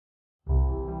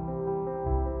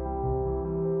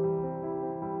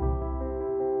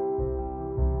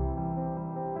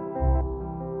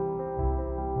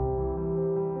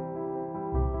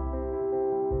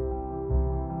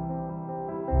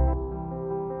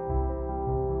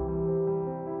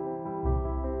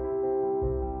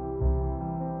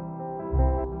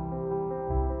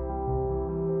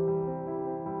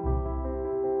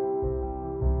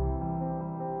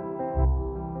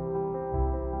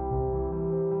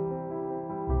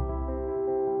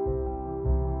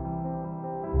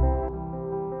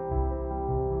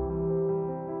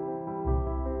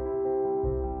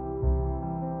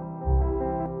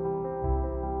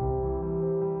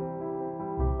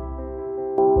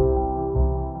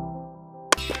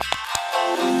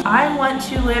I want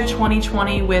to live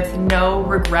 2020 with no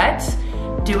regrets,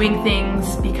 doing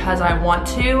things because I want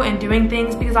to and doing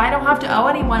things because I don't have to owe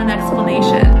anyone an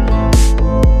explanation.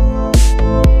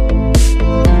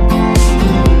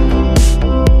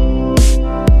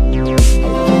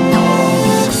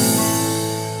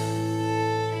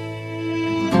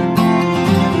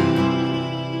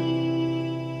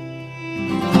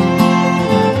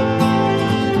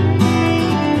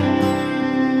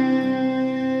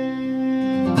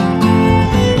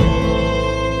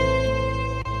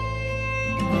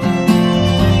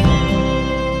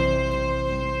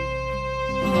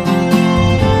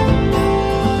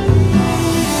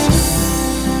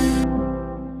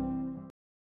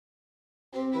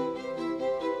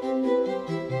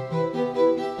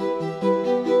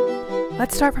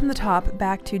 Let's start from the top,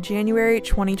 back to January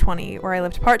 2020, where I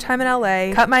lived part-time in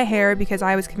LA, cut my hair because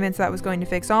I was convinced that was going to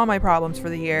fix all my problems for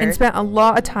the year, and spent a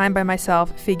lot of time by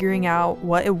myself figuring out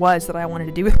what it was that I wanted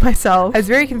to do with myself. I was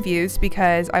very confused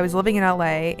because I was living in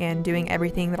LA and doing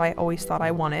everything that I always thought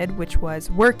I wanted, which was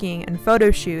working and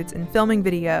photo shoots and filming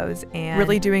videos and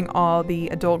really doing all the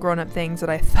adult grown-up things that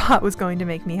I thought was going to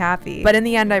make me happy. But in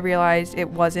the end, I realized it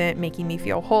wasn't making me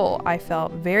feel whole. I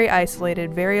felt very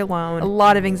isolated, very alone, a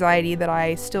lot of anxiety that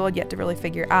I still had yet to really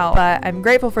figure out. But I'm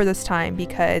grateful for this time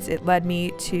because it led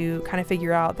me to kind of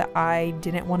figure out that I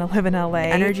didn't want to live in LA.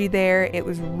 Energy there, it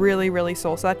was really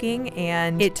soul-sucking,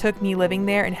 and it took me living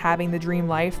there and having the dream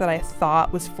life that I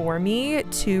thought was for me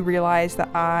to realize that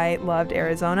I loved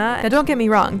Arizona. Now don't get me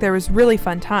wrong, there was really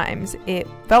fun times. It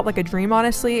felt like a dream,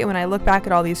 honestly, and when I look back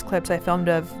at all these clips I filmed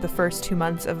of the first 2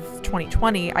 months of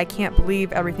 2020, I can't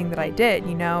believe everything that I did.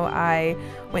 You know, I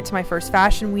went to my first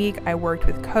fashion week, I worked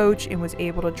with Coach and was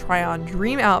able to try on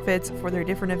dream outfits for their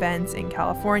different events in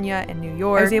California and New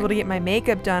York. I was able to get my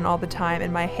makeup done all the time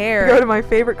and my hair. Go to my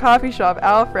favorite coffee shop,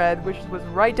 Alfred, which was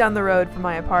right down the road from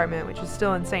my apartment, which is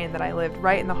still insane that I lived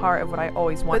right in the heart of what I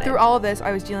always wanted. But through all of this,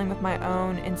 I was dealing with my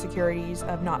own insecurities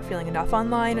of not feeling enough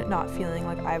online, not feeling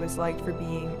like I was liked for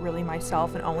being really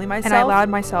myself and only myself. And I allowed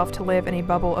myself to live in a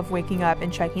bubble of waking up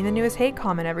and checking the newest hate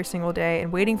comment every single day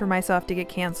and waiting for myself to get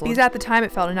canceled. Because at the time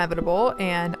it felt inevitable,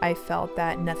 and I felt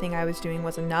that nothing I was doing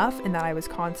was enough and that I was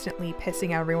constantly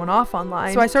pissing everyone off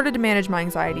online. So I started to manage my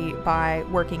anxiety by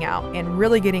working out and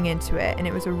really getting into it, and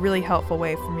it was a really helpful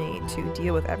way for me to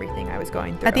deal with everything I was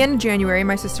going through. At the end of January,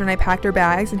 my sister and I packed our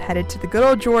bags and headed to the good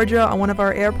old Georgia on one of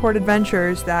our airport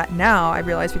adventures that now I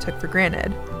realize we took for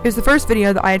granted. It was the first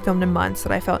video that I had filmed in months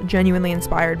that I felt genuinely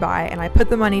inspired by, and I put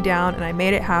the money down and I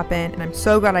made it happen, and I'm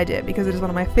so glad I did because it is one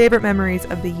of my favorite memories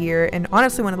of the year and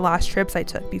honestly one of the last trips I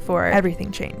took before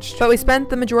everything changed. But we spent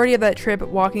the majority of that trip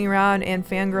walking around and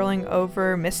fangirling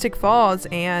over Mystic Falls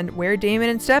and where Damon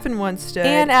and Stefan once stood,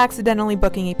 and accidentally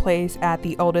booking a place at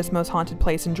the oldest, most haunted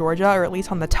place in Georgia, or at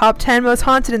least on the top 10 most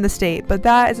haunted in the state, but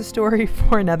that is a story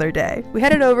for another day. We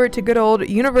headed over to good old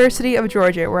University of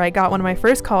Georgia, where I got one of my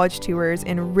first college tours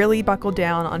and really buckled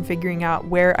down on figuring out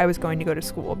where I was going to go to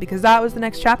school, because that was the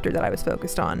next chapter that I was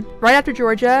focused on. Right after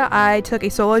Georgia, I took a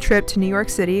solo trip to New York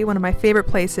City, one of my favorite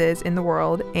places in the world,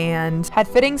 and had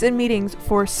fittings and meetings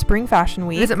for Spring Fashion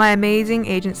Week, visit my amazing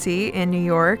agency in New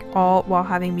York, all while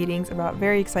having meetings about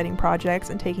very exciting projects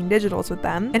and taking digitals with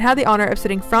them, and had the honor of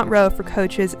sitting front row for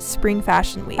Coach's Spring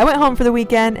Fashion Week. I went home for the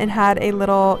weekend and had a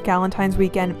little Galentine's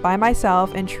weekend by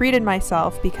myself and treated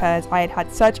myself because I had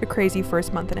had such a crazy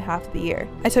first month and a half of the year.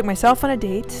 I took myself on a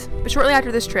date, but shortly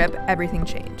after this trip, everything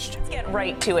changed. Let's get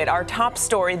right to it. Our top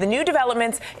story, the new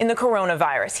developments in the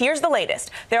coronavirus. Here's the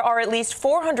latest. There are at least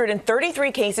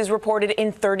 433 cases reported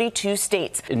in 32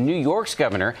 states. New York's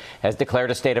governor has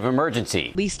declared a state of emergency.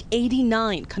 At least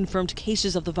 89 confirmed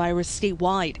cases of the virus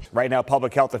statewide. Right now,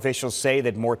 public health officials say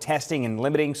that more testing and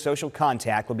limiting social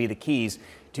contact will be the keys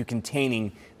to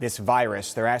containing this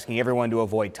virus. They're asking everyone to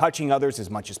avoid touching others as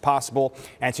much as possible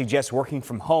and suggest working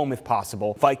from home if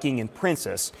possible. Viking and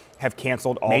Princess have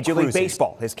canceled all Major League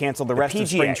Baseball has canceled the rest of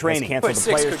spring training, canceled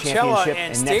the Players Championship,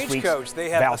 and next week's they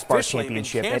have Valspar officially been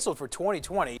Championship. canceled for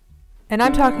 2020. And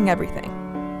I'm talking everything.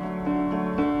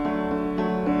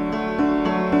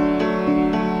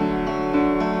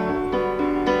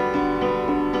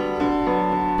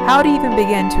 How to even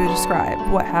begin to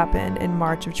describe what happened in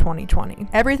March of 2020?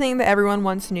 Everything that everyone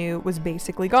once knew was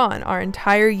basically gone. Our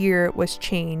entire year was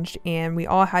changed and we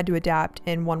all had to adapt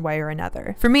in one way or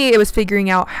another. For me, it was figuring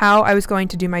out how I was going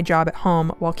to do my job at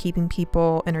home while keeping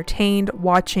people entertained,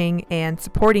 watching, and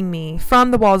supporting me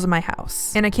from the walls of my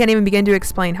house. And I can't even begin to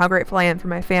explain how grateful I am for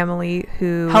my family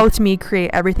who helped me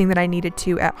create everything that I needed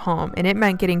to at home. And it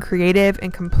meant getting creative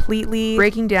and completely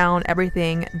breaking down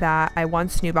everything that I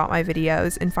once knew about my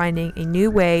videos and finding a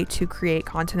new way to create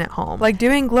content at home, like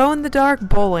doing glow-in-the-dark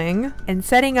bowling and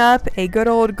setting up a good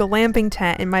old glamping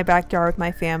tent in my backyard with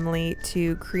my family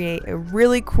to create a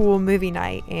really cool movie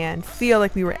night and feel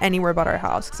like we were anywhere but our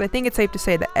house, because I think it's safe to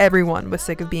say that everyone was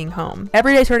sick of being home.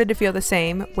 Every day started to feel the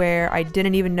same, where I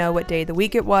didn't even know what day of the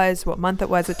week it was, what month it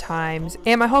was at times,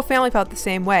 and my whole family felt the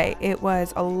same way. It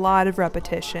was a lot of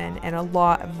repetition and a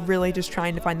lot of really just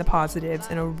trying to find the positives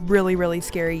in a really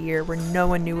scary year where no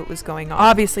one knew what was going on.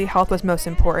 Obviously, health was most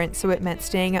important, so it meant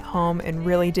staying at home and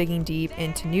really digging deep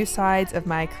into new sides of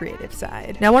my creative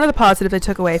side. Now, one of the positives I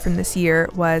took away from this year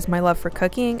was my love for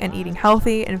cooking and eating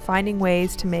healthy and finding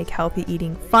ways to make healthy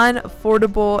eating fun,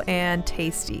 affordable, and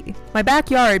tasty. My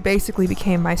backyard basically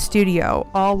became my studio,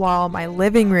 all while my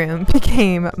living room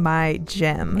became my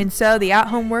gym. And so the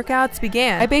at-home workouts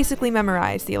began. I basically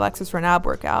memorized the Alexis Run ab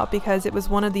workout because it was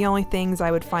one of the only things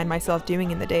I would find myself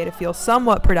doing in the day to feel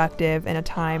somewhat productive in a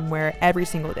time where every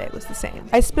single day was the same.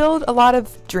 I spilled a lot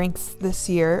of drinks this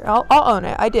year, I'll own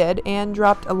it, I did, and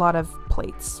dropped a lot of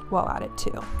plates while at it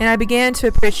too. And I began to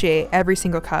appreciate every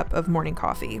single cup of morning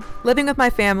coffee. Living with my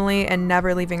family and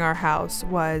never leaving our house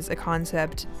was a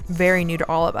concept very new to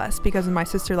all of us because when my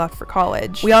sister left for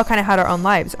college, we all kind of had our own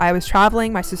lives. I was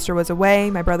traveling, my sister was away,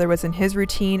 my brother was in his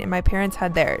routine, and my parents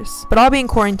had theirs. But all being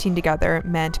quarantined together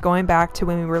meant going back to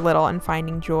when we were little and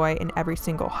finding joy in every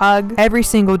single hug, every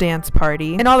single dance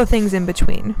party, and all the things in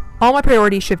between. All my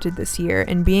priorities shifted this year,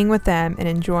 and being with them and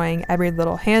enjoying every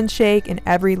little handshake and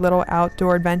every little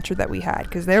outdoor adventure that we had,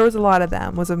 because there was a lot of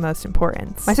them, was of most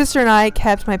importance. My sister and I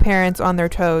kept my parents on their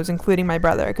toes, including my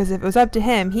brother, because if it was up to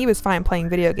him, he was fine playing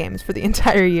video games for the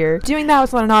entire year. Doing that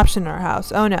was not an option in our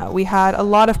house. Oh no, we had a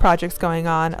lot of projects going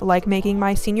on, like making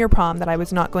my senior prom that I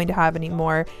was not going to have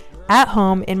anymore at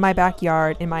home in my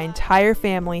backyard, and my entire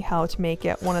family helped make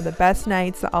it one of the best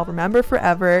nights that I'll remember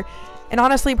forever. And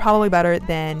honestly, probably better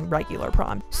than regular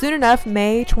prom. Soon enough,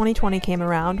 May 2020 came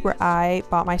around where I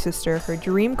bought my sister her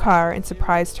dream car and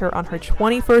surprised her on her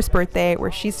 21st birthday,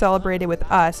 where she celebrated with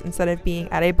us instead of being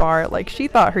at a bar like she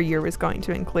thought her year was going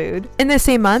to include. In the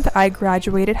same month, I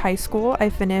graduated high school. I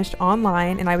finished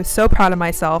online, and I was so proud of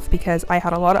myself because I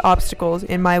had a lot of obstacles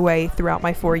in my way throughout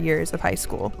my 4 years of high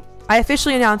school. I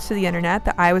officially announced to the internet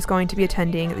that I was going to be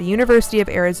attending the University of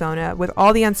Arizona, with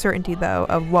all the uncertainty though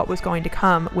of what was going to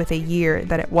come with a year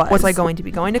that it was. Was I going to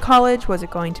be going to college? Was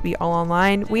it going to be all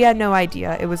online? We had no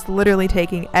idea. It was literally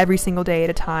taking every single day at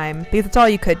a time because it's all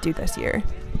you could do this year.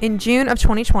 In June of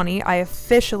 2020, I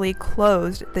officially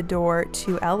closed the door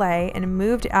to LA and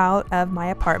moved out of my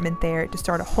apartment there to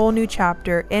start a whole new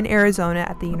chapter in Arizona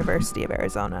at the University of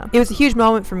Arizona. It was a huge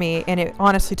moment for me, and it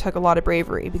honestly took a lot of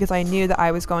bravery because I knew that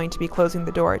I was going to be closing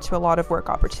the door to a lot of work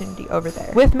opportunity over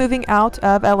there. With moving out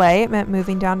of LA, it meant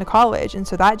moving down to college, and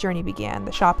so that journey began,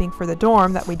 the shopping for the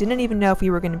dorm that we didn't even know if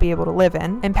we were going to be able to live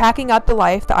in, and packing up the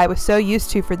life that I was so used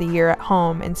to for the year at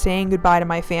home, and saying goodbye to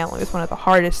my family was one of the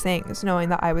hardest things, knowing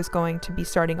that I was going to be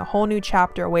starting a whole new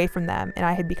chapter away from them, and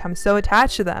I had become so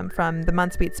attached to them from the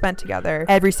months we'd spent together,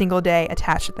 every single day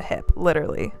attached at the hip,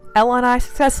 literally. Ella and I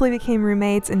successfully became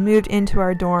roommates and moved into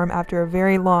our dorm after a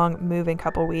very long moving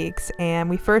couple weeks, and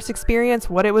we first experienced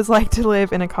what it was like to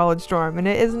live in a college dorm, and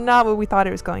it is not what we thought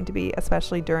it was going to be,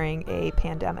 especially during a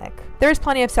pandemic. There's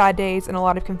plenty of sad days and a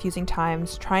lot of confusing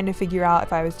times trying to figure out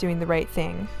if I was doing the right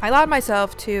thing. I allowed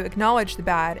myself to acknowledge the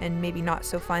bad and maybe not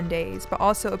so fun days, but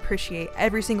also appreciate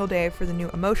every single day for the new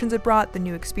emotions it brought, the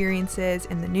new experiences,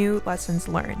 and the new lessons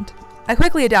learned. I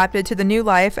quickly adapted to the new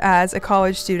life as a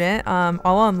college student,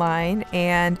 all online,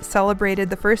 and celebrated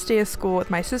the first day of school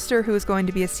with my sister, who was going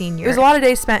to be a senior. It was a lot of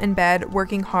days spent in bed,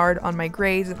 working hard on my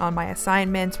grades and on my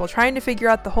assignments while trying to figure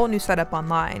out the whole new setup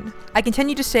online. I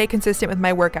continued to stay consistent with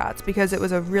my workouts because it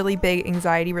was a really big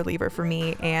anxiety reliever for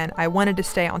me, and I wanted to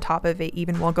stay on top of it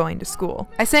even while going to school.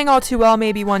 I sang All Too Well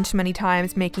maybe one too many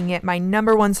times, making it my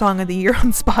 #1 song of the year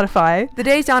on Spotify. The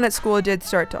days down at school did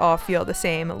start to all feel the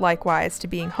same, likewise to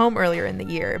being home earlier in the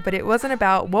year, but it wasn't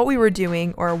about what we were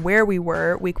doing or where we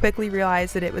were. We quickly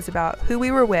realized that it was about who we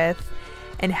were with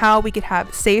and how we could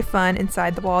have safe fun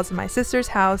inside the walls of my sister's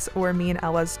house or me and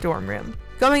Ella's dorm room.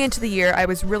 Going into the year, I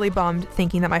was really bummed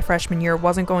thinking that my freshman year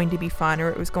wasn't going to be fun, or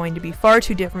it was going to be far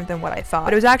too different than what I thought.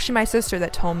 But it was actually my sister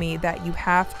that told me that you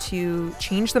have to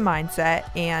change the mindset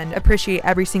and appreciate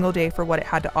every single day for what it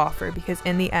had to offer, because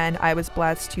in the end, I was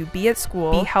blessed to be at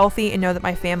school, be healthy, and know that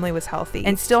my family was healthy,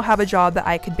 and still have a job that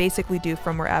I could basically do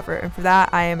from wherever. And for that,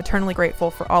 I am eternally grateful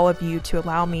for all of you to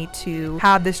allow me to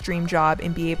have this dream job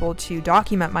and be able to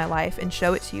document my life and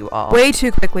show it to you all. Way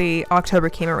too quickly, October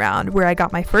came around, where I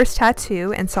got my first tattoo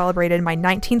and celebrated my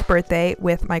 19th birthday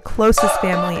with my closest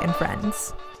family and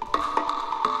friends.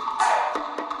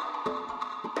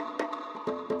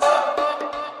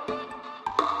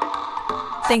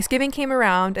 Thanksgiving came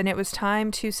around and it was time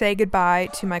to say goodbye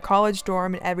to my college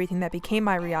dorm and everything that became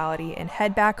my reality and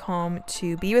head back home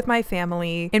to be with my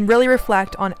family and really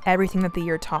reflect on everything that the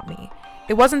year taught me.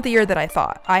 It wasn't the year that I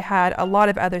thought. I had a lot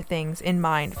of other things in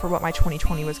mind for what my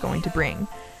 2020 was going to bring.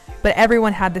 But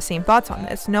everyone had the same thoughts on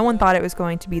this. No one thought it was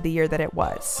going to be the year that it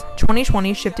was.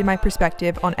 2020 shifted my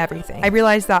perspective on everything. I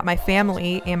realized that my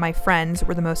family and my friends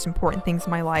were the most important things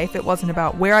in my life. It wasn't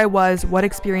about where I was, what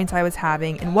experience I was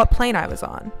having, and what plane I was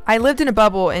on. I lived in a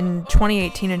bubble in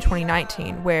 2018 and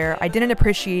 2019 where I didn't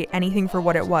appreciate anything for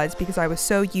what it was because I was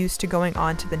so used to going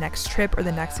on to the next trip or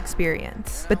the next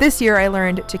experience. But this year I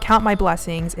learned to count my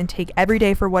blessings and take every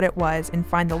day for what it was and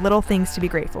find the little things to be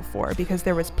grateful for because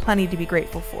there was plenty to be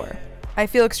grateful for. I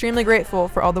feel extremely grateful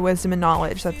for all the wisdom and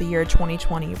knowledge that the year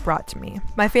 2020 brought to me.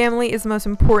 My family is the most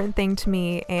important thing to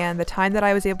me, and the time that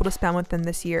I was able to spend with them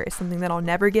this year is something that I'll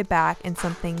never get back and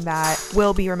something that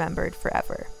will be remembered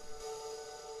forever.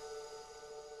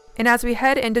 And as we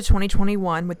head into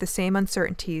 2021 with the same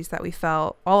uncertainties that we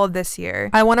felt all of this year,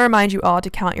 I want to remind you all to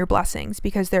count your blessings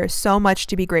because there is so much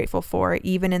to be grateful for,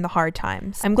 even in the hard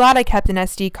times. I'm glad I kept an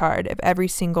SD card of every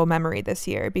single memory this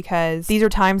year because these are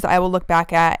times that I will look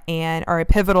back at and are a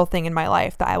pivotal thing in my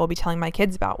life that I will be telling my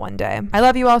kids about one day. I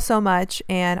love you all so much,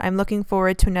 and I'm looking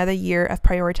forward to another year of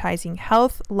prioritizing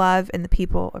health, love, and the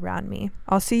people around me.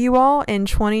 I'll see you all in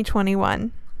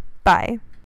 2021. Bye.